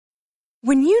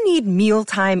When you need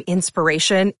mealtime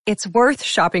inspiration, it's worth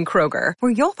shopping Kroger,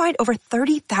 where you'll find over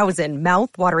 30,000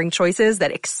 mouth-watering choices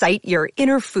that excite your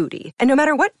inner foodie. And no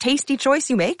matter what tasty choice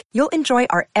you make, you'll enjoy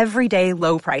our everyday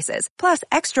low prices, plus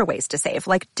extra ways to save,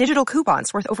 like digital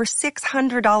coupons worth over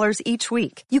 $600 each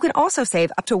week. You can also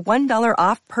save up to $1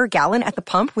 off per gallon at the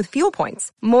pump with fuel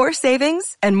points. More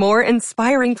savings and more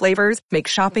inspiring flavors make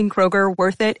shopping Kroger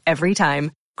worth it every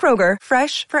time. Kroger,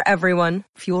 fresh for everyone.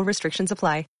 Fuel restrictions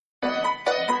apply.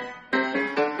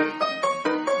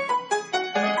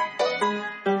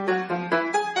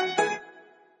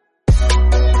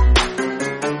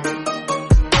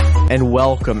 And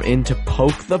welcome into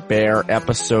Poke the Bear,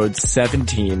 episode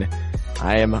 17.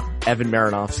 I am Evan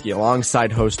Marinovsky,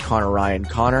 alongside host Connor Ryan.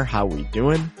 Connor, how we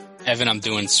doing? Evan, I'm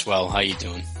doing swell. How you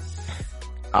doing?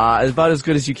 About as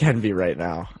good as you can be right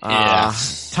now. Yeah.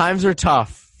 Times are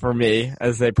tough for me,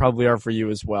 as they probably are for you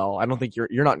as well. I don't think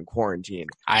you're not in quarantine.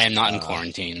 I am not in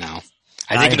quarantine now.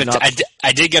 I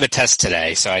did get a test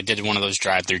today, so I did one of those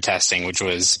drive-through testing, which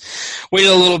was waited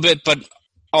a little bit, but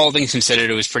all things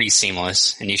considered, it was pretty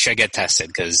seamless, and you should get tested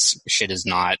because shit is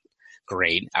not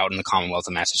great out in the Commonwealth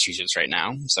of Massachusetts right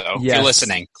now. So If you're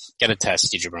listening, get a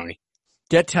test, jabroni.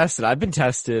 Get tested. I've been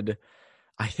tested,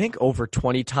 I think, over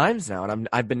 20 times now, and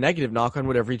I've been negative, knock on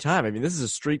wood, every time. I mean, this is a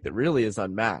streak that really is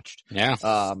unmatched. Yeah.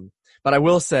 But I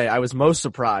will say I was most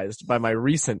surprised by my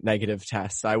recent negative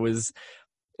test. I was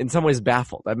in some ways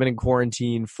baffled. I've been in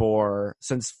quarantine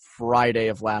since Friday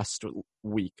of last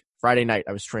week. Friday night,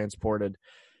 I was transported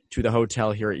to the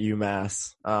hotel here at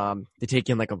UMass. They take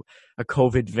in like a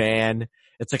COVID van.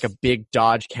 It's like a big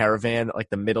Dodge Caravan that like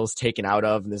the middle's taken out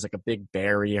of, and there's like a big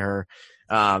barrier.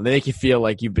 They make you feel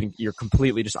like you're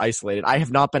completely just isolated. I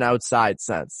have not been outside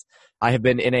since. I have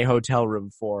been in a hotel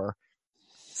room for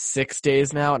 6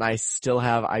 days now, and I still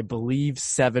have, I believe,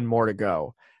 7 more to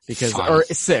go or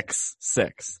six,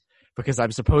 because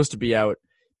I'm supposed to be out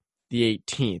the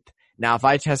 18th. Now, if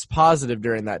I test positive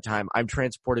during that time, I'm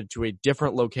transported to a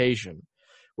different location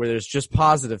where there's just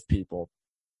positive people.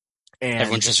 And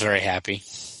everyone's just very happy.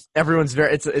 Everyone's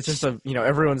it's just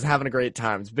everyone's having a great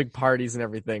time. It's big parties and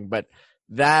everything. But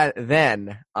in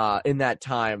that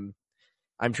time,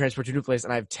 I'm transported to a new place,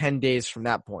 and I have 10 days from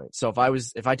that point. So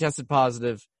if I test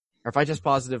positive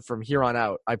from here on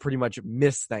out, I pretty much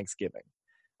miss Thanksgiving.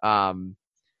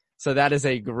 So that is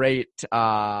a great,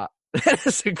 that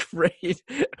is a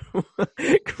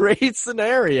great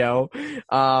scenario.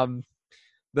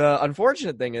 The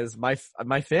unfortunate thing is my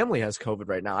family has COVID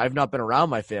right now. I've not been around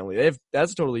my family.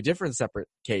 That's a totally different, separate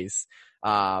case.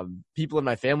 People in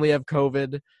my family have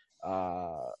COVID.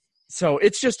 So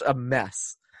it's just a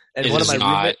mess. And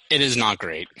it is not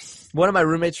great. One of my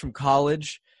roommates from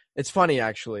college, it's funny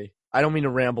actually. I don't mean to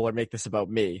ramble or make this about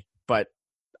me, but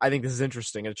I think this is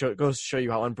interesting, and it goes to show you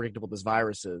how unpredictable this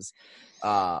virus is.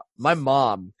 My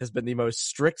mom has been the most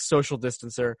strict social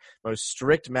distancer, most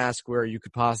strict mask wearer you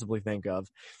could possibly think of.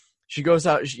 She goes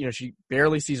out, she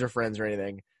barely sees her friends or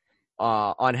anything.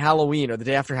 On Halloween or the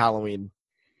day after Halloween,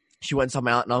 she went and saw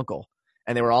my aunt and uncle,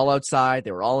 and they were all outside.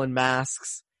 They were all in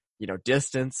masks,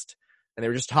 distanced, and they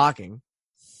were just talking.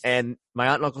 And my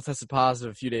aunt and uncle tested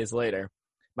positive a few days later.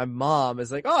 My mom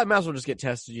is like, oh, I might as well just get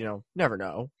tested, never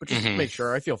know, but just make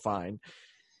sure I feel fine.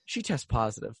 She tests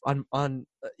positive on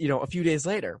a few days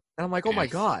later. And I'm like, oh my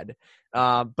God.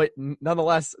 But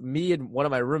nonetheless, me and one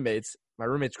of my roommate's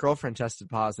girlfriend tested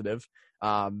positive.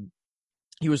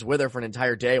 He was with her for an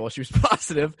entire day while she was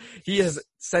positive. He has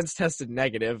since tested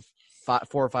negative 4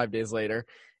 or 5 days later.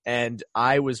 And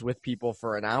I was with people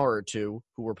for an hour or two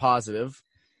who were positive,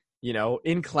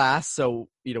 in class. So,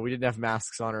 we didn't have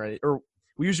masks on or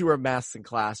we usually wear masks in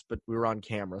class, but we were on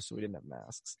camera, so we didn't have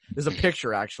masks. There's a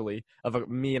picture, actually, of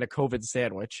me and a COVID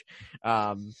sandwich.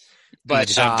 But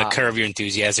just have the Curb Your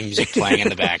Enthusiasm music playing in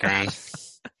the background.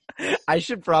 I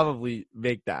should probably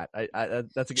make that.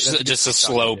 That's a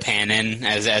slow pan in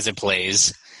as it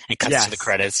plays and cuts to the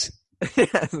credits.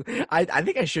 I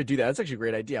think I should do that. That's actually a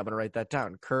great idea. I'm going to write that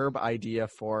down. Curb idea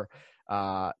for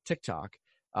TikTok.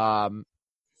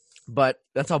 But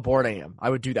that's how bored I am. I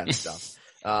would do that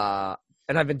stuff.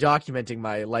 And I've been documenting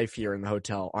my life here in the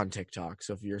hotel on TikTok.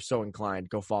 So if you're so inclined,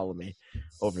 go follow me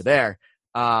over there.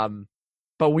 But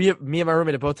me and my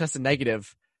roommate have both tested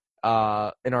negative in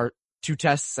our 2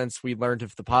 tests since we learned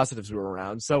if the positives were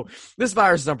around. So this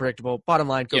virus is unpredictable. Bottom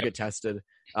line, go get tested.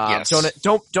 Yes.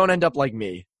 Don't end up like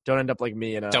me. Don't end up like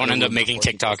me. Don't end up making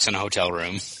TikToks in a hotel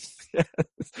room.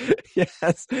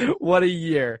 Yes. What a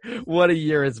year. What a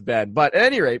year it's been. But at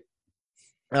any rate,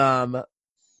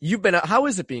 How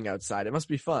is it being outside? It must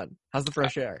be fun. How's the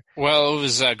fresh air? Well, it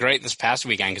was great this past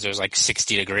weekend because it was like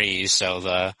 60 degrees, so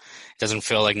it doesn't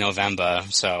feel like November.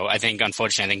 So I think,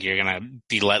 unfortunately, you're going to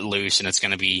be let loose and it's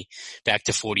going to be back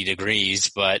to 40 degrees,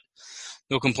 but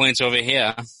no complaints over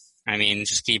here. I mean,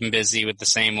 just keeping busy with the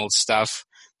same old stuff.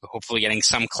 We're hopefully getting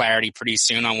some clarity pretty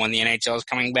soon on when the NHL is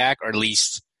coming back, or at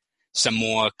least some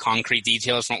more concrete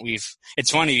details from what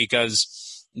it's funny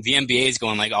because the NBA is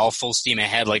going like all full steam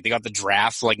ahead. Like they got the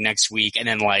draft like next week, and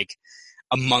then like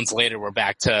a month later we're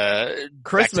back to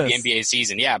Christmas. Back to the NBA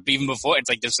season. Yeah, even before it's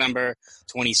like December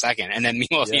 22nd, and then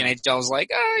meanwhile the NHL is like,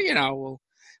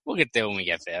 we'll get there when we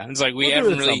get there. It's like we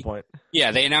haven't really. Some point.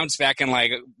 Yeah, they announced back in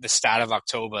like the start of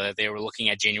October that they were looking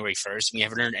at January 1st. And we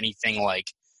haven't heard anything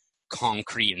like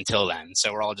concrete until then,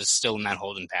 so we're all just still in that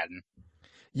holding pattern.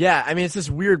 Yeah, I mean, it's this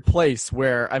weird place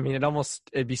where, I mean,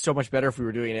 it'd be so much better if we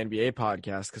were doing an NBA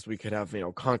podcast because we could have,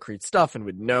 concrete stuff and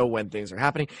would know when things are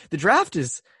happening. The draft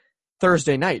is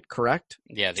Thursday night, correct?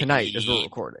 Yeah. Tonight as we're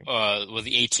recording. Well,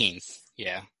 the 18th,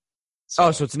 yeah. So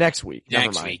it's next week.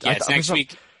 Never mind. Week. Yeah, it's next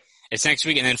week. It's next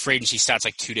week, and then free agency starts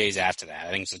like 2 days after that.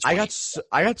 I think it's the 20th.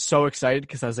 I got so excited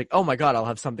because I was like, oh my God, I'll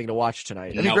have something to watch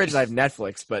tonight. It'd be great that I have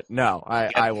Netflix, but no,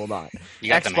 I will not. You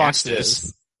got Xbox the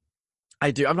Masters. I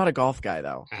do. I'm not a golf guy,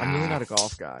 though. I'm really not a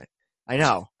golf guy. I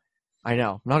know.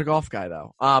 I'm not a golf guy,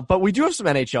 though. But we do have some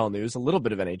NHL news, a little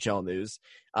bit of NHL news.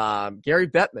 Gary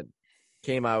Bettman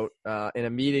came out in a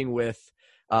meeting with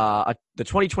the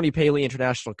 2020 Paley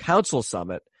International Council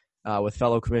Summit with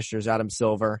fellow commissioners Adam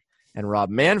Silver and Rob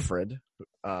Manfred,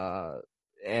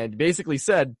 and basically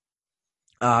said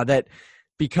that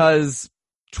because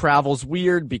travel's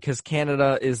weird, because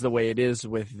Canada is the way it is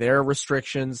with their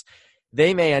restrictions,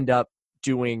 they may end up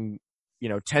doing,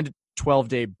 10 to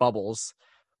 12-day bubbles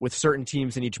with certain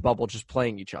teams in each bubble just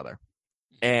playing each other.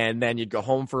 And then you'd go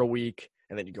home for a week,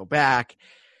 and then you'd go back.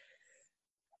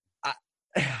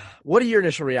 What are your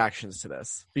initial reactions to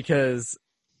this? Because,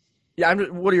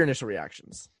 what are your initial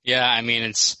reactions? Yeah, I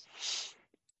mean,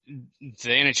 the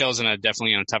NHL is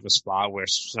definitely in a tougher spot where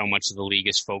so much of the league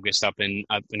is focused up in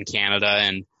Canada,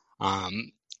 and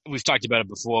we've talked about it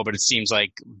before, but it seems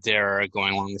like they're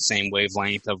going along the same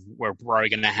wavelength of we're probably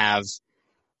going to have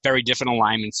very different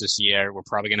alignments this year. We're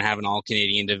probably going to have an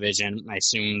all-Canadian division. I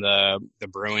assume the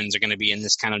Bruins are going to be in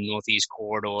this kind of Northeast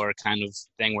corridor kind of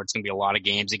thing where it's going to be a lot of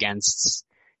games against,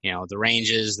 the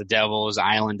Rangers, the Devils,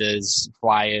 Islanders,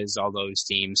 Flyers, all those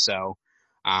teams. So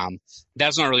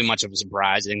that's not really much of a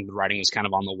surprise. I think the writing was kind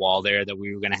of on the wall there that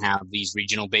we were going to have these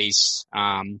regional-based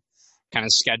kind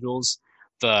of schedules.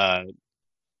 The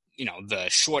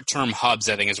short-term hubs,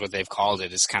 I think is what they've called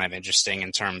it, is kind of interesting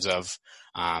in terms of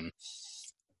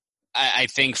I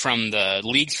think from the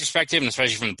league's perspective, and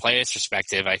especially from the players'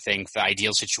 perspective, I think the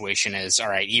ideal situation is, all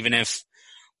right, even if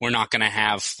we're not going to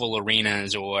have full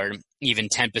arenas or even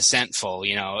 10% full,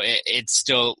 it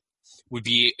still would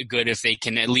be good if they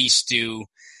can at least do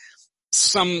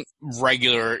some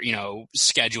regular,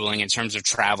 scheduling in terms of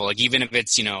travel. Like even if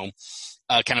it's, kind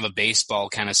of a baseball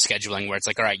kind of scheduling where it's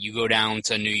like, all right, you go down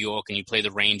to New York and you play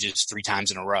the Rangers 3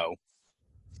 times in a row.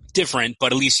 Different,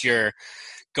 but at least you're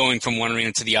going from one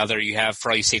arena to the other. You have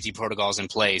probably safety protocols in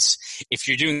place. If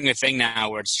you're doing a thing now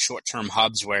where it's short-term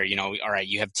hubs where, all right,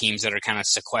 you have teams that are kind of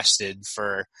sequestered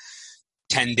for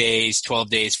 10 days, 12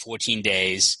 days, 14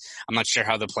 days. I'm not sure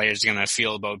how the players are going to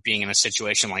feel about being in a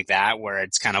situation like that where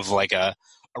it's kind of like a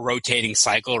rotating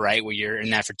cycle, right, where you're in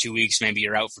that for 2 weeks, maybe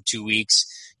you're out for 2 weeks,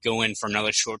 go in for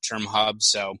another short-term hub.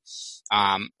 So,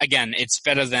 again, it's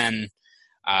better than,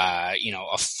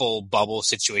 a full bubble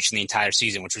situation the entire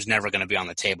season, which was never going to be on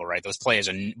the table, right? Those players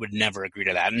would never agree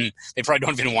to that. And they probably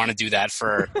don't even want to do that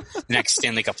for the next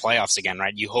Stanley Cup playoffs again,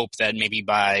 right? You hope that maybe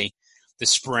by the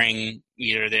spring,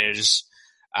 either there's,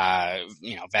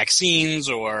 vaccines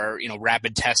or,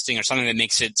 rapid testing or something that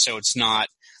makes it so it's not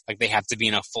like they have to be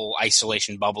in a full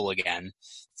isolation bubble again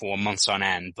for months on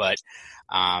end. But,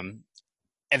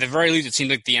 at the very least, it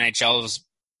seems like the NHL is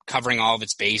covering all of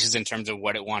its bases in terms of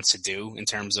what it wants to do in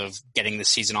terms of getting the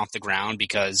season off the ground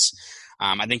because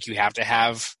I think you have to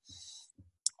have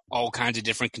all kinds of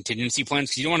different contingency plans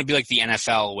because you don't want to be like the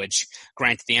NFL, which,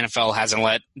 granted, the NFL hasn't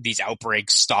let these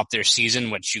outbreaks stop their season,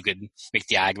 which you could make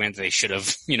the argument that they should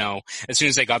have, as soon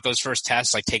as they got those first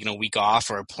tests, like taken a week off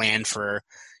or planned for,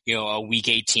 a week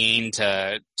 18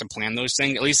 to plan those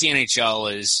things. At least the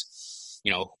NHL is,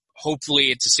 hopefully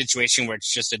it's a situation where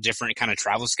it's just a different kind of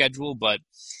travel schedule, but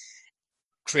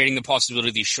creating the possibility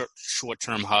of these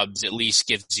short-term hubs at least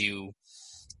gives you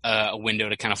a window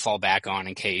to kind of fall back on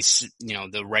in case,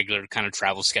 the regular kind of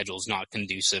travel schedule is not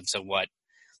conducive to what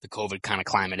the COVID kind of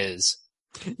climate is.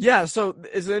 Yeah, so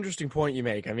it's an interesting point you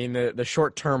make. I mean, the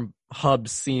short-term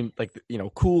hubs seem like,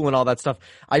 cool and all that stuff.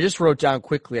 I just wrote down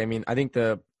quickly. I mean, I think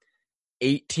the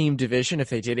 8-team division, if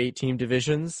they did 8-team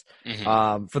divisions,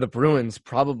 for the Bruins,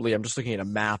 probably, I'm just looking at a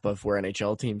map of where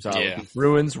NHL teams are. Yeah.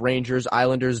 Bruins, Rangers,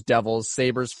 Islanders, Devils,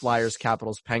 Sabres, Flyers,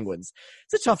 Capitals, Penguins.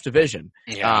 It's a tough division.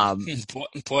 Yeah.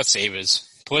 Poor Sabres.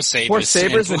 Poor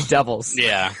Sabres and Devils.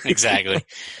 Yeah, exactly.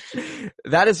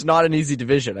 That is not an easy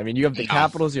division. I mean, you have the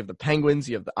Capitals, you have the Penguins,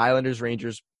 you have the Islanders,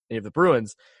 Rangers, and you have the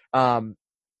Bruins. But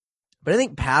I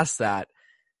think past that,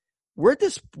 we're at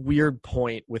this weird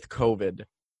point with COVID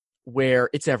where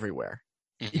it's everywhere.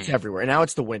 It's everywhere. And now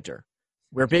it's the winter,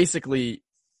 where basically,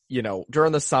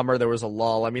 during the summer there was a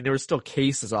lull. I mean, there were still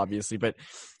cases, obviously, but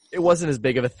it wasn't as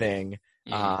big of a thing.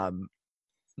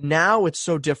 Now it's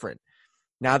so different.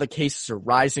 Now the cases are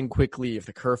rising quickly. If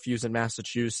the curfews in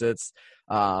Massachusetts,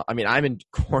 I mean, I'm in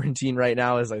quarantine right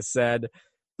now, as I said,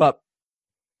 but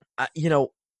I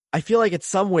feel like in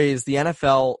some ways the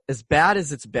NFL, as bad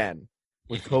as it's been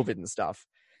with COVID and stuff,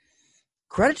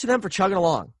 credit to them for chugging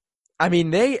along. I mean,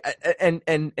 they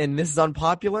and this is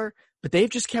unpopular, but they've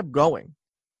just kept going.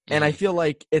 And I feel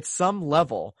like at some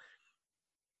level,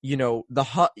 I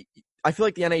feel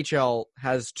like the NHL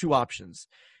has two options.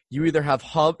 You either have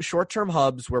short-term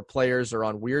hubs where players are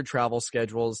on weird travel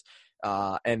schedules,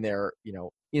 and they're,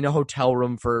 in a hotel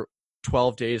room for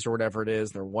 12 days or whatever it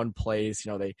is. They're one place,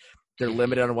 they're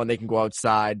limited on when they can go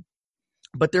outside,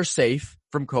 but they're safe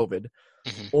from COVID.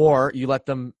 Or you let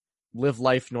them live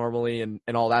life normally and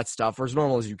all that stuff, or as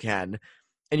normal as you can,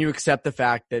 and you accept the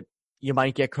fact that you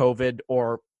might get COVID,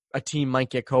 or a team might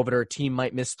get COVID, or a team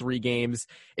might miss 3 games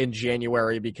in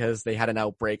January because they had an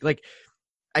outbreak. Like,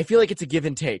 I feel like it's a give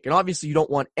and take. And obviously you don't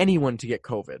want anyone to get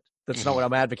COVID. That's not what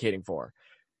I'm advocating for.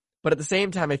 But at the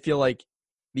same time, I feel like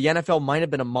the NFL might have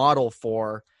been a model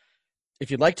for, if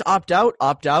you'd like to opt out,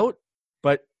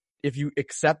 but if you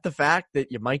accept the fact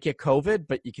that you might get COVID,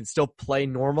 but you can still play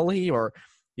normally, or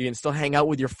you can still hang out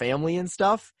with your family and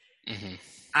stuff.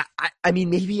 I mean,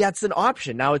 maybe that's an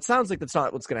option. Now, it sounds like that's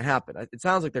not what's going to happen. It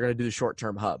sounds like they're going to do the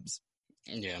short-term hubs.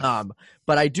 Yeah.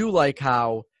 But I do like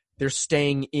how they're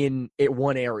staying in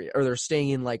one area, or they're staying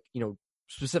in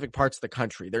specific parts of the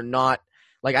country. They're not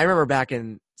like, I remember back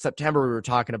in September, we were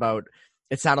talking about,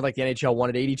 it sounded like the NHL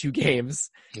wanted 82 games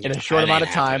in a short amount of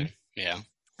time. Yeah.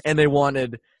 And they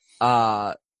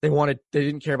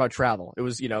didn't care about travel. It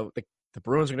was, the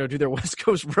Bruins are going to do their West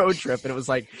Coast road trip. And it was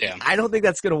like, I don't think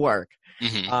that's going to work.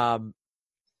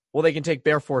 Well, they can take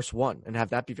Bear Force 1 and have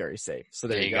that be very safe. So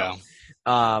there you go.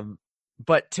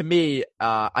 But to me,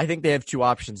 I think they have two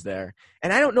options there.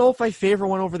 And I don't know if I favor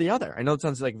one over the other. I know it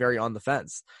sounds like very on the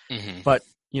fence, but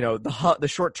the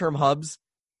short-term hubs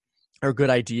are a good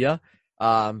idea.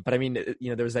 But I mean,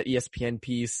 there was that ESPN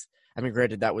piece. I mean,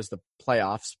 granted, that was the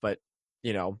playoffs, but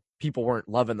people weren't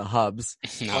loving the hubs.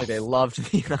 No. Like, they loved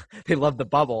the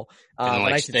bubble.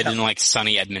 They didn't like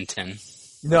sunny Edmonton.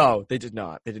 No, they did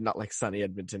not. They did not like sunny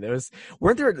Edmonton. I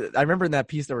remember in that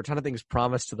piece, there were a ton of things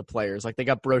promised to the players. Like, they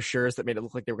got brochures that made it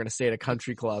look like they were going to stay at a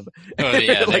country club. Oh,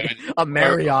 yeah. Like a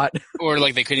Marriott. Or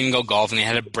like they couldn't even go golf, and they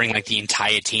had to bring like the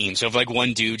entire team. So if like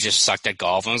one dude just sucked at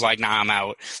golf and was like, nah, I'm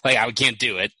out. Like, I can't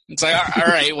do it. It's like, all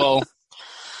right, well.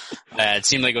 It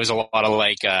seemed like it was a lot of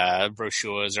like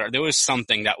brochures, or there was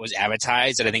something that was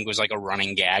advertised that I think was like a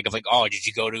running gag of like, oh, did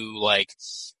you go to like,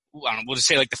 I don't know, we'll just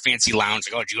say like the fancy lounge.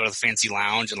 Like, oh, did you go to the fancy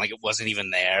lounge? And like, it wasn't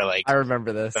even there. Like, I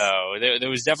remember this. So there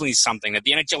was definitely something that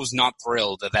the NHL was not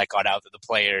thrilled that got out, that the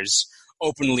players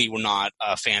openly were not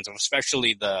fans of,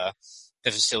 especially the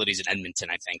facilities in Edmonton.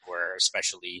 I think were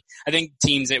especially. I think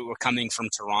teams that were coming from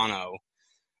Toronto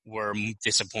were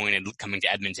disappointed coming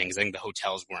to Edmonton because I think the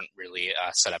hotels weren't really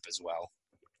set up as well.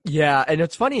 Yeah, and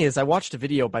what's funny is I watched a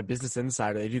video by Business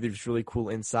Insider. They do these really cool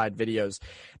inside videos.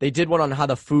 They did one on how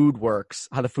the food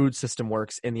system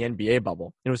works in the NBA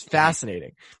bubble. It was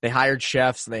fascinating. They hired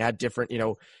chefs, and they had different,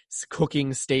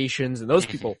 cooking stations, and those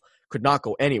people could not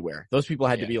go anywhere. Those people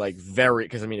had to be like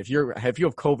because I mean, if you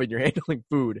have COVID and you're handling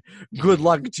food, good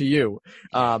luck to you.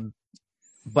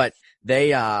 But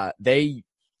they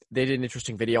did an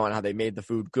interesting video on how they made the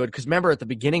food good. Because remember, at the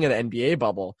beginning of the NBA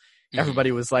bubble,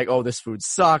 everybody was like, oh, this food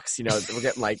sucks. We're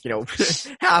getting like,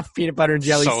 half peanut butter and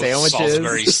jelly sandwiches.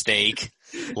 Salisbury steak,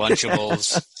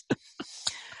 Lunchables.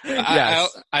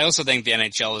 Yes. I also think the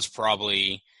NHL is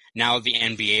probably, now the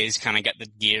NBA's kind of got the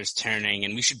gears turning,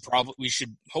 and we should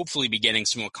hopefully be getting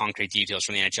some more concrete details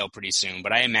from the NHL pretty soon.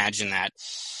 But I imagine that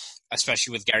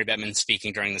especially with Gary Bettman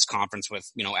speaking during this conference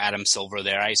with, Adam Silver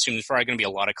there. I assume there's probably going to be a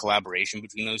lot of collaboration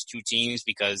between those two teams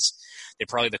because they're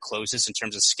probably the closest in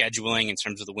terms of scheduling, in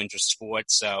terms of the winter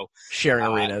sports. So sharing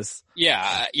arenas.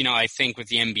 Yeah. I think with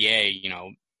the NBA,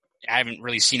 I haven't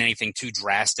really seen anything too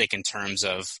drastic in terms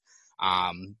of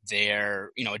obviously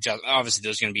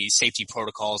there's going to be safety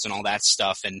protocols and all that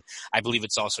stuff. And I believe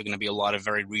it's also going to be a lot of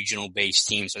very regional based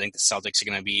teams. I think the Celtics are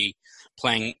going to be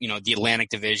playing, the Atlantic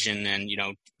Division and,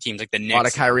 teams like the Knicks. A lot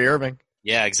of Kyrie Irving.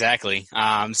 Yeah, exactly.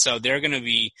 So they're going to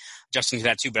be adjusting to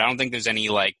that too, but I don't think there's any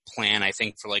plan, I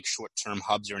think, for short-term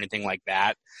hubs or anything like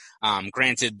that.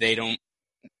 Granted, the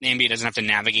NBA doesn't have to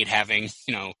navigate having,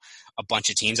 a bunch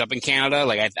of teams up in Canada.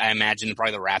 I imagine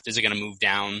probably the Raptors are going to move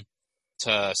down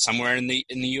to somewhere in the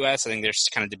U.S. I think they're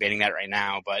just kind of debating that right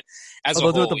now. But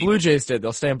they'll do what the Blue Jays did.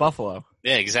 They'll stay in Buffalo.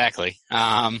 Yeah, exactly.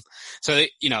 So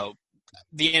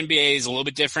the NBA is a little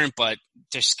bit different, but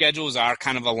their schedules are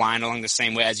kind of aligned along the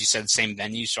same way, as you said, the same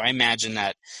venue. So I imagine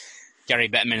that Gary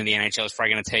Bettman in the NHL is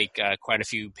probably going to take quite a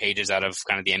few pages out of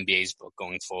kind of the NBA's book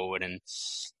going forward. And it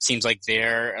seems like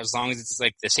as long as it's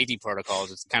the safety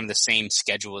protocols, it's kind of the same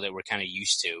schedule that we're kind of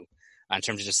used to in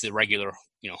terms of just the regular,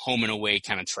 home and away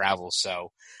kind of travel.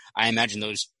 So I imagine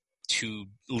those two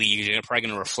leagues are probably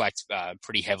going to reflect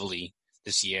pretty heavily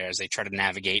this year as they try to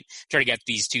get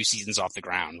these two seasons off the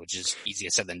ground, which is easier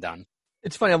said than done.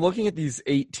 It's funny. I'm looking at these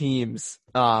 8 teams,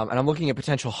 and I'm looking at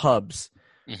potential hubs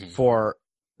for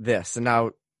this. And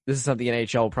now this is something the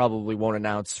NHL probably won't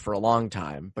announce for a long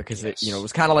time because it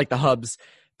was kind of like the hubs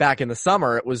back in the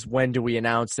summer. It was, when do we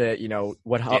announce it?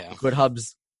 What good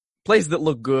hubs, places that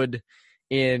look good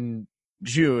in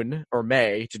June or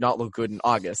May did not look good in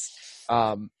August.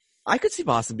 I could see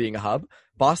Boston being a hub.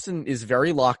 Boston is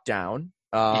very locked down.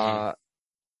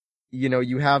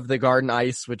 You have the Garden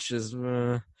Ice, which is,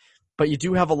 but you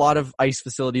do have a lot of ice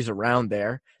facilities around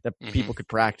there that people could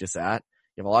practice at.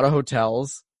 You have a lot of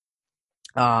hotels.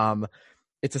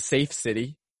 It's a safe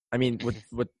city. I mean,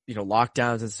 with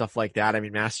lockdowns and stuff like that. I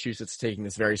mean, Massachusetts is taking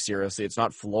this very seriously. It's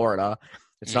not Florida.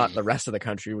 It's not the rest of the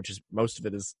country, which is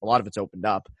a lot of it's opened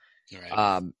up.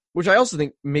 Right. Which I also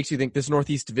think makes you think this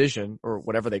Northeast Division, or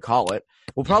whatever they call it,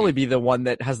 will probably be the one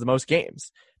that has the most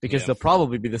games because they'll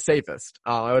probably be the safest.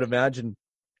 I would imagine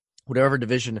whatever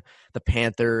division the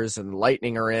Panthers and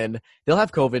Lightning are in, they'll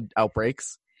have COVID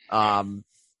outbreaks. And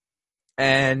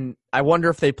I wonder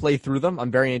if they play through them.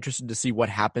 I'm very interested to see what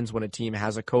happens when a team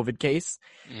has a COVID case.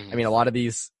 I mean, a lot of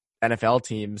these NFL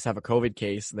teams have a COVID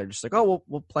case and they're just like, oh,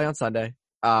 we'll play on Sunday.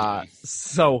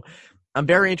 So I'm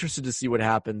very interested to see what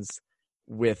happens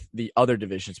with the other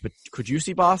divisions. But could you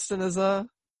see Boston as a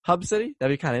hub city?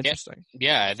 That'd be kind of interesting.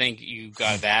 Yeah, I think you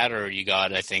got that, or you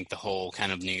got, I think, the whole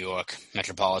kind of New York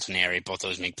metropolitan area. Both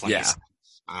those make plans.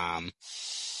 Yeah.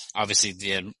 Obviously,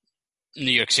 the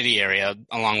New York City area,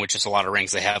 along with just a lot of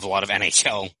rinks, they have a lot of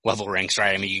NHL level rinks,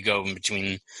 right? I mean, you go in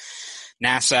between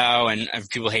Nassau and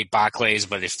people hate Barclays,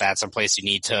 but if that's a place you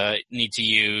need to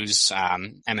use,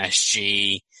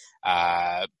 MSG,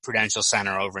 Prudential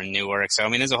Center over in Newark. So, I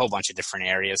mean, there's a whole bunch of different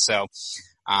areas. So,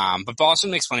 but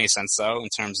Boston makes plenty of sense though, in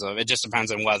terms of, it just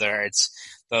depends on whether it's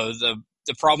the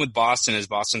problem with Boston is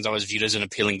Boston's always viewed as an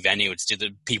appealing venue. It's, do the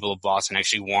people of Boston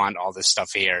actually want all this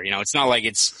stuff here? It's not like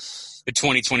it's the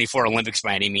 2024 Olympics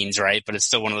by any means, right? But it's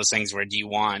still one of those things where, do you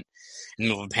want, in the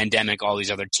middle of a pandemic, all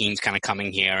these other teams kind of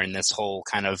coming here and this whole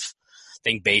kind of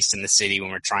thing based in the city when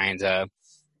we're trying to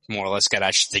more or less get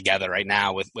our shit together right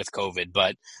now with COVID.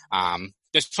 But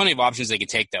there's plenty of options they could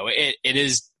take, though. It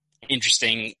is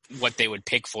interesting what they would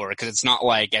pick for it, because it's not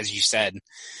like, as you said,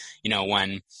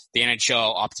 when the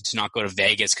NHL opted to not go to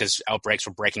Vegas because outbreaks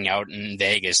were breaking out in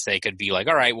Vegas, they could be like,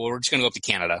 all right, well, we're just going to go up to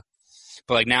Canada.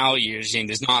 But like now you're seeing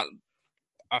there's not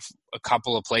a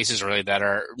couple of places really that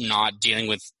are not dealing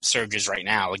with surges right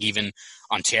now. Like even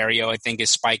Ontario, I think, is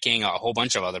spiking. A whole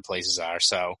bunch of other places are.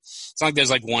 So it's not like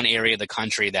there's like one area of the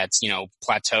country that's,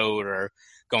 plateaued or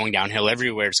going downhill.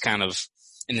 Everywhere it's kind of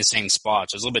in the same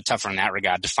spot. So it's a little bit tougher in that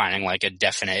regard, defining like a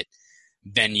definite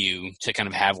venue to kind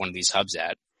of have one of these hubs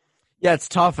at. Yeah, it's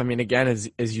tough. I mean, again, as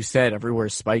you said,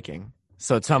 everywhere's spiking.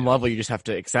 So at some level, you just have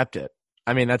to accept it.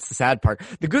 I mean, that's the sad part.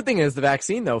 The good thing is the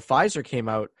vaccine, though. Pfizer came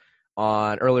out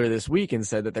earlier this week and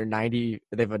said that they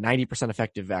have a 90%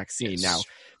 effective vaccine. Yes.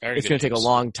 Now, it's going to take a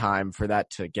long time for that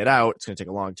to get out. It's going to take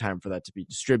a long time for that to be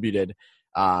distributed.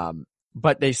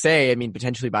 But they say, I mean,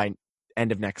 potentially by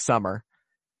end of next summer,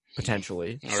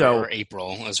 potentially. Or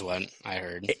April is what I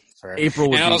heard. April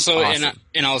would and be also, awesome.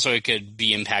 And also it could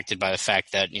be impacted by the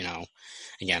fact that,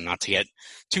 again, not to get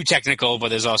too technical, but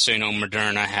there's also,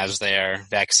 Moderna has their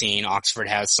vaccine, Oxford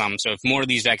has some. So if more of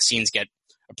these vaccines get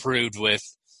approved with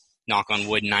knock on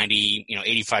wood,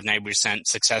 85, 90%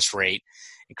 success rate.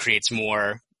 It creates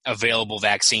more available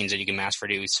vaccines that you can mass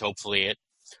produce. Hopefully it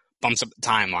bumps up the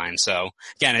timeline. So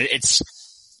again,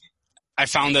 I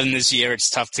found that in this year, it's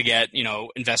tough to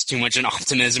invest too much in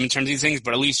optimism in terms of these things,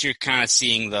 but at least you're kind of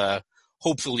seeing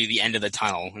hopefully the end of the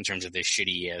tunnel in terms of this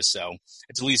shitty year. So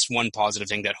it's at least one positive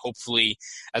thing that hopefully,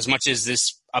 as much as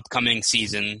this upcoming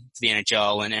season for the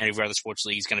NHL and every other sports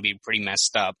league is going to be pretty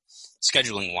messed up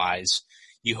scheduling wise,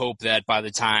 you hope that by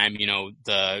the time,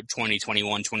 the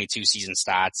 2021-22 season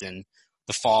starts and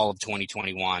the fall of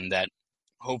 2021, that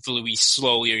hopefully we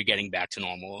slowly are getting back to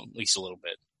normal, at least a little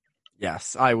bit.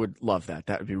 Yes, I would love that.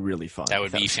 That would be really fun. That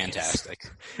would be fantastic.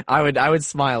 I would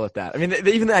smile at that. I mean,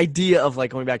 even the idea of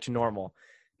going back to normal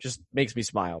just makes me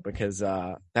smile because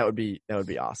that would be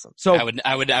awesome. So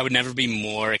I would never be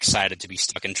more excited to be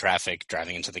stuck in traffic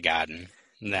driving into the Garden.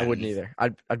 I wouldn't either.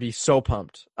 I'd be so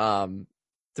pumped to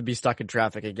be stuck in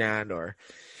traffic again or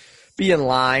be in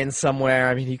line somewhere.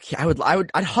 I mean,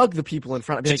 I'd hug the people in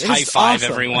front of me. Just high five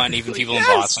everyone, even people in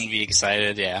Boston would be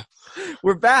excited. Yeah.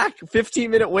 We're back.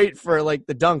 15-minute wait for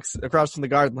the dunks across from the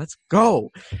Garden. Let's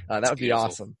go. That would be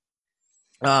awesome.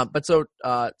 But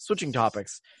switching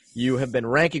topics, you have been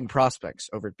ranking prospects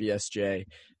over at BSJ,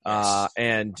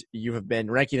 and you have been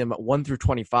ranking them at 1 through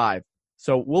 25.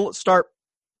 So we'll start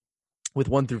with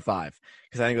 1 through 5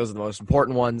 because I think those are the most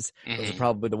important ones. Mm-hmm. Those are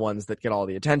probably the ones that get all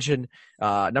the attention.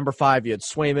 Number 5, you had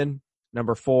Swayman.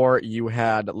 Number 4, you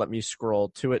had, let me scroll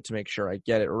to it to make sure I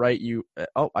get it right.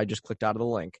 I just clicked out of the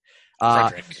link.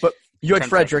 But you had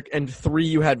Frederick, and 3,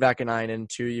 you had Vakanainen, and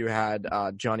 2, you had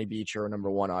Johnny Beecher, number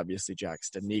 1, obviously, Jack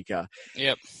Studnicka.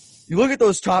 Yep. You look at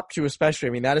those top 2 especially,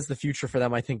 I mean, that is the future for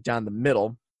them, I think, down the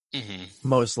middle,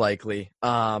 most likely.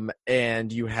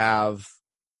 And you have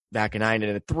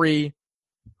Vakanainen at 3.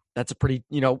 That's a pretty,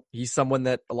 he's someone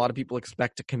that a lot of people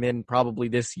expect to come in probably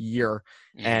this year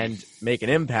and make an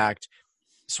impact.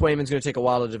 Swayman's going to take a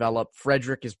while to develop.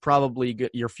 Frederick is probably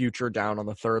your future down on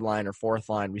the 3rd line or 4th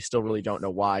line. We still really don't know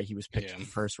why he was picked in the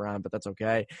 1st round, but that's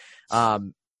okay. Out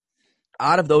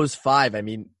of those 5, I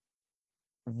mean,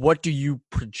 what do you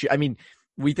project? I mean,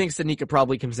 we think Studnicka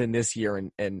probably comes in this year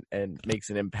and makes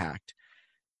an impact.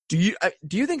 Do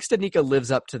you think Studnicka lives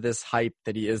up to this hype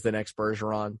that he is the next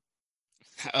Bergeron?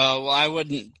 Well, I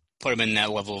wouldn't put him in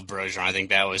that level of Bergeron. I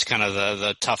think that was kind of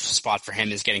the tough spot for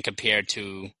him, is getting compared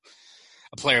to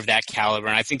a player of that caliber.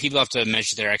 And I think people have to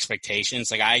measure their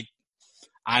expectations.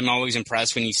 I'm always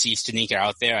impressed when you see Studnicka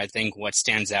out there. I think what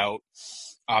stands out,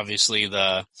 obviously,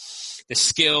 the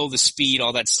skill, the speed,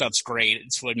 all that stuff's great.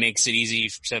 It's what makes it easy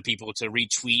for people to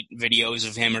retweet videos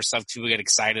of him or stuff. People get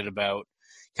excited about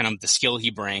kind of the skill he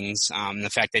brings,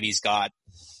 the fact that he's got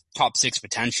top 6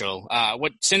 potential.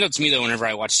 What stands out to me, though, whenever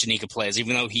I watch Studnicka play is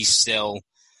even though he's still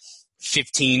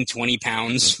 15, 20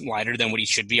 pounds lighter than what he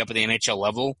should be up at the NHL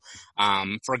level,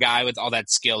 for a guy with all that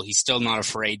skill, he's still not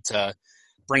afraid to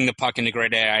bring the puck into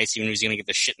grade A ice, even if he's going to get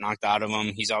the shit knocked out of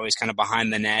him. He's always kind of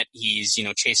behind the net. He's,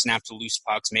 chasing after loose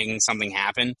pucks, making something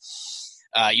happen.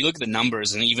 You look at the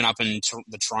numbers, and even up in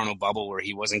the Toronto bubble where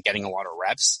he wasn't getting a lot of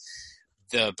reps,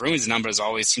 the Bruins numbers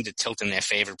always seem to tilt in their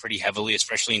favor pretty heavily,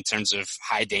 especially in terms of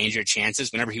high danger chances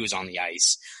whenever he was on the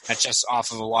ice. That's just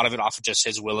off of just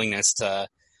his willingness to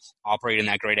operate in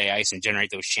that grade A ice and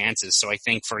generate those chances. So I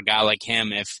think for a guy like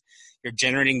him, if you're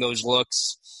generating those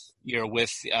looks, you're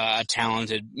with a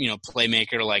talented,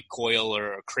 playmaker like Coyle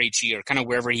or Krejci or kind of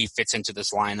wherever he fits into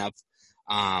this lineup,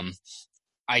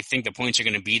 I think the points are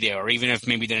going to be there. Or even if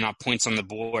maybe they're not points on the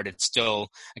board, it's still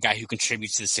a guy who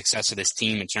contributes to the success of this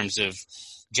team in terms of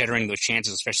generating those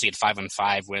chances, especially at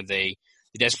 5-on-5 where they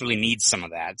desperately need some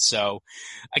of that. So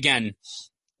again,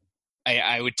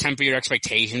 I would temper your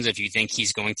expectations if you think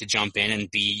he's going to jump in and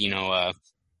be, a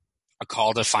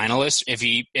called a finalist. If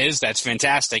he is, that's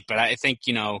fantastic. But I think,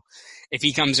 if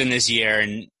he comes in this year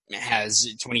and has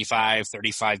 25,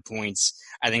 35 points,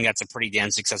 I think that's a pretty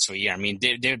damn successful year. I mean,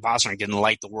 David Pastrnak didn't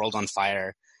light the world on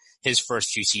fire his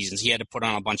first 2 seasons. He had to put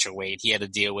on a bunch of weight. He had to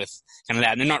deal with kind of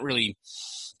that. And they're not really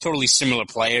totally similar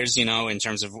players, in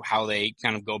terms of how they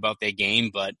kind of go about their game.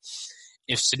 But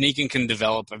if Studnicka can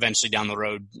develop eventually down the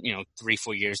road,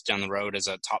 3-4 years down the road as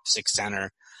a top 6 center,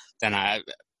 then I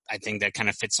think that kind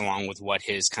of fits along with what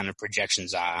his kind of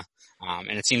projections are.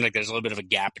 And it seems like there's a little bit of a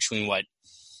gap between what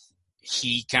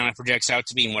he kind of projects out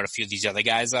to be and what a few of these other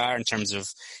guys are in terms of,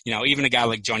 even a guy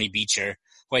like Johnny Beecher,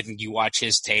 who I think you watch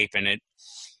his tape and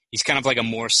he's kind of like a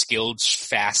more skilled,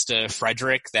 faster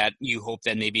Frederick that you hope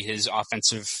that maybe his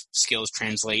offensive skills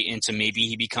translate into maybe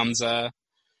he becomes a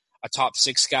top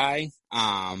 6 guy.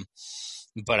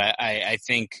 But I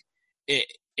think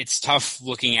it's tough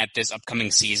looking at this upcoming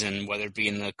season, whether it be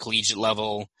in the collegiate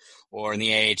level or in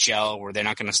the AHL, where they're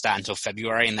not going to start until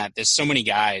February, and that there's so many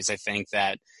guys, I think,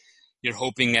 that you're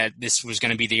hoping that this was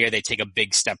going to be the year they take a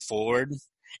big step forward.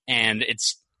 And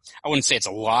I wouldn't say it's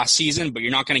a lost season, but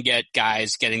you're not going to get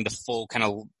guys getting the full kind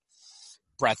of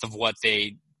breadth of what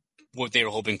they were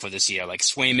hoping for this year. Like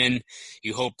Swayman,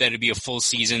 you hope that it'd be a full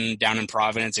season down in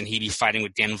Providence and he'd be fighting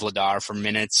with Dan Vladar for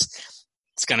minutes.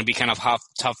 It's going to be kind of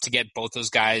tough to get both those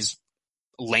guys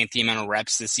lengthy amount of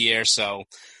reps this year. So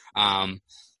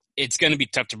it's going to be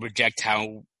tough to project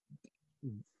how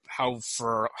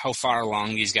far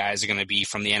along these guys are going to be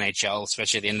from the NHL,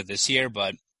 especially at the end of this year.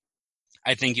 But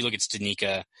I think you look at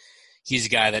Studnicka, he's a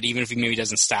guy that even if he maybe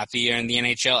doesn't start the year in the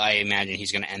NHL, I imagine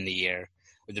he's going to end the year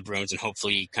with the Bruins and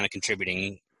hopefully kind of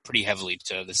contributing pretty heavily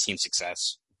to this team's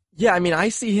success. Yeah, I mean, I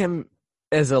see him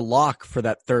as a lock for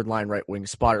that third line right wing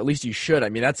spot, or at least you should. I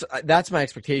mean, that's my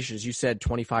expectation. As you said,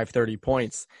 25, 30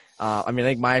 points. I mean, I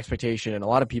think my expectation and a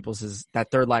lot of people's is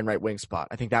that third line right wing spot.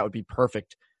 I think that would be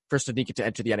perfect for Studnicka to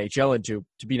enter the NHL into,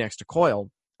 to be next to Coyle.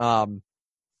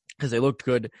 Because they looked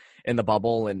good in the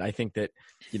bubble, and I think that,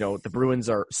 you know, the Bruins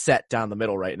are set down the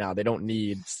middle right now. They don't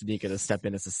need Studnicka to step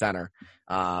in as a center.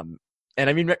 And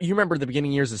I mean, you remember the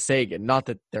beginning years of Seguin, not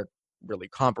that they're really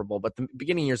comparable, but the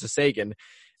beginning years of Seguin,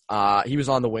 he was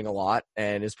on the wing a lot,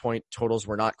 and his point totals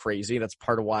were not crazy. That's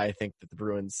part of why I think that the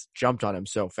Bruins jumped on him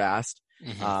so fast.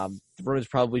 Mm-hmm. The Bruins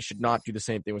probably should not do the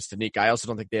same thing with Studnicka. I also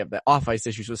don't think they have the off-ice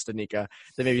issues with Studnicka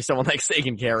that maybe someone like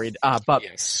Seguin carried. But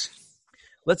yes.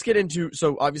 Let's get into,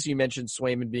 so obviously you mentioned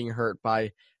Swayman being hurt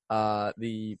by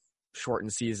the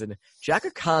shortened season. Jack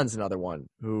Khan's another one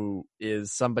who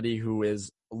is somebody who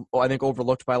is, I think,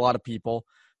 overlooked by a lot of people.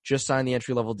 Just signed the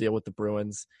entry-level deal with the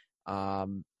Bruins.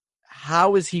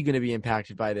 How is he going to be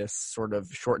impacted by this sort of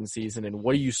shortened season, and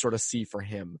what do you sort of see for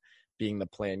him being the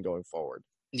plan going forward?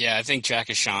 Yeah, I think Jack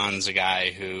Ahcan's a guy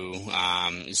who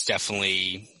is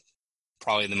definitely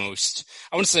probably the most,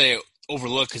 I wouldn't say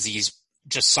overlooked because he's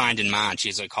just signed in March.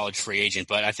 He's a college free agent.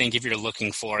 But I think if you're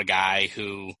looking for a guy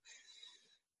who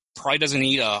probably doesn't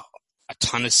need a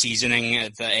ton of seasoning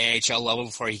at the AHL level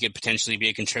before he could potentially be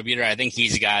a contributor, I think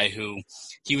he's a guy who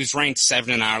he was ranked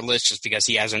 7 in our list just because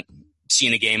he hasn't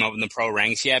seen a game up in the pro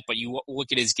ranks yet. But you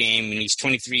look at his game, and he's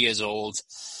 23 years old.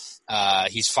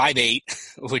 He's 5'8",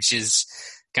 which is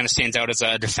kind of stands out as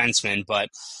a defenseman. But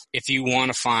if you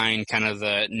want to find kind of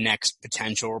the next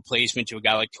potential replacement to a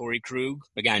guy like Torrey Krug,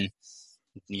 again,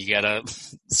 you gotta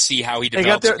see how he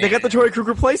develops. They got the Torrey Krug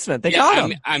replacement. They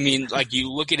got him. I mean, like, you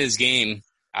look at his game,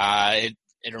 it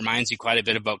reminds you quite a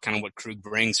bit about kind of what Krug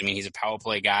brings. I mean, he's a power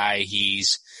play guy.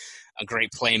 He's a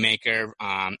great playmaker.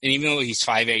 And even though he's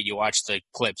 5'8", you watch the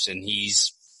clips, and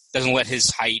doesn't let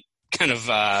his height kind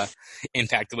of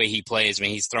impact the way he plays. I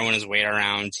mean, he's throwing his weight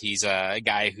around. He's a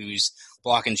guy who's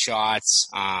blocking shots.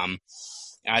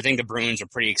 I think the Bruins are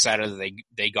pretty excited that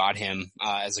they got him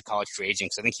as a college free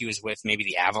agent, because I think he was with maybe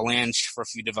the Avalanche for a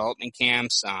few development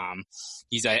camps.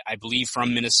 He's, I believe,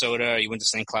 from Minnesota. He went to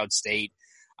St. Cloud State.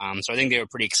 So I think they were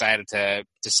pretty excited to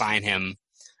sign him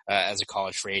as a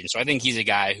college free agent. So I think he's a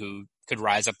guy who could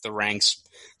rise up the ranks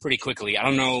pretty quickly. I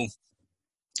don't know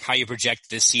how you project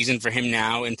this season for him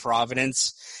now in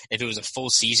Providence. If it was a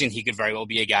full season, he could very well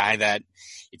be a guy that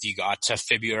if you got to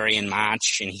February and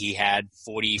March and he had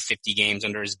 40, 50 games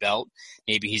under his belt,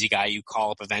 maybe he's a guy you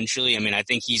call up eventually. I mean, I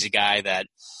think he's a guy that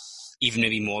even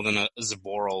maybe more than a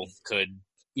Zaboral could,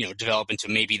 develop into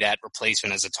maybe that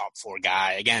replacement as a top 4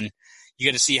 guy. Again, you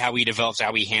got to see how he develops,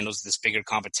 how he handles this bigger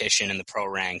competition in the pro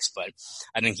ranks, but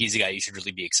I think he's a guy you should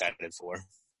really be excited for.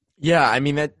 Yeah, I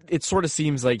mean, it sort of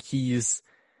seems like he's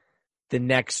the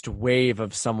next wave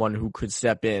of someone who could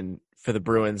step in for the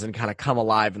Bruins and kind of come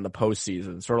alive in the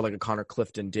postseason, sort of like a Connor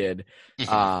Clifton did in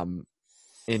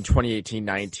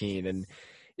 2018-19. And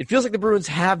it feels like the Bruins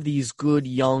have these good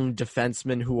young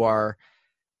defensemen who are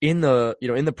in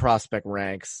the prospect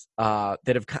ranks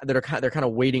they're kind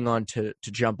of waiting on to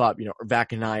jump up.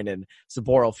 Vakanine and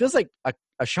Zaboral. Feels like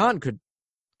Ahcan could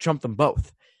jump them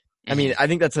both. I mean, I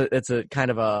think that's a kind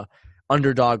of a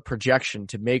underdog projection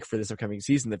to make for this upcoming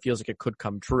season that feels like it could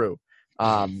come true.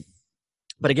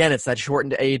 But again, it's that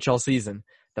shortened AHL season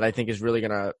that I think is really going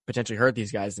to potentially hurt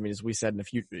these guys. I mean, as we said in a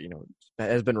few,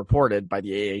 has been reported by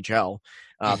the AHL,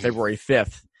 February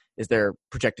 5th is their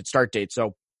projected start date.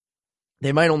 So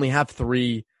they might only have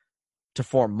 3 to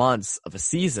 4 months of a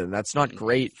season. That's not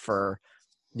great for,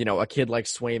 a kid like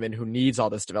Swayman who needs all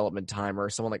this development time, or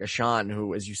someone like Ahcan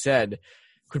who, as you said,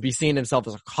 could be seeing himself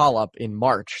as a call-up in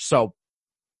March. So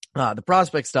the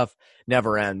prospect stuff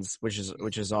never ends, which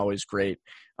is always great.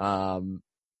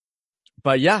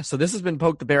 But yeah, so this has been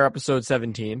Poke the Bear episode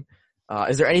 17.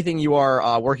 Is there anything you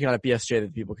are working on at BSJ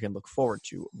that people can look forward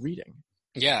to reading?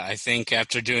 Yeah, I think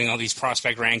after doing all these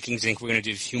prospect rankings, I think we're going to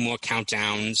do a few more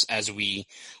countdowns as we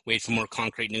wait for more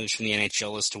concrete news from the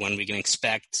NHL as to when we can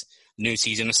expect new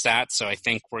season of stats. So I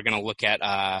think we're going to look at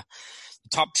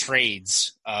top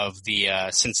trades of the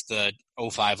since the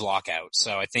 05 lockout.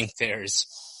 So I think there's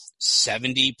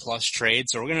 70 plus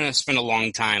trades. So we're going to spend a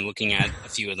long time looking at a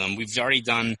few of them. We've already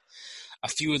done a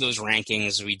few of those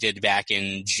rankings we did back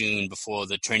in June before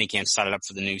the training camp started up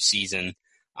for the new season.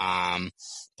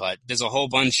 But there's a whole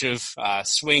bunch of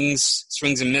swings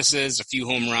and misses, a few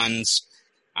home runs.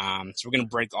 So we're going to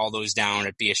break all those down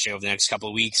at BSJ over the next couple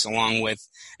of weeks, along with,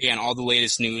 again, all the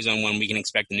latest news on when we can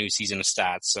expect the new season of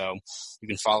stats. So you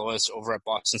can follow us over at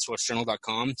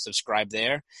BostonSportsJournal.com, subscribe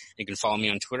there. You can follow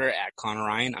me on Twitter at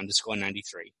ConnorRyan_93.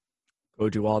 Go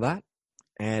do all that.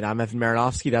 And I'm Evan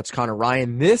Marinovsky. That's Connor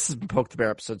Ryan. This has been Poke the Bear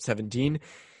episode 17.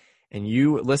 And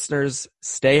you listeners,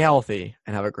 stay healthy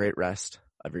and have a great rest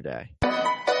of your day.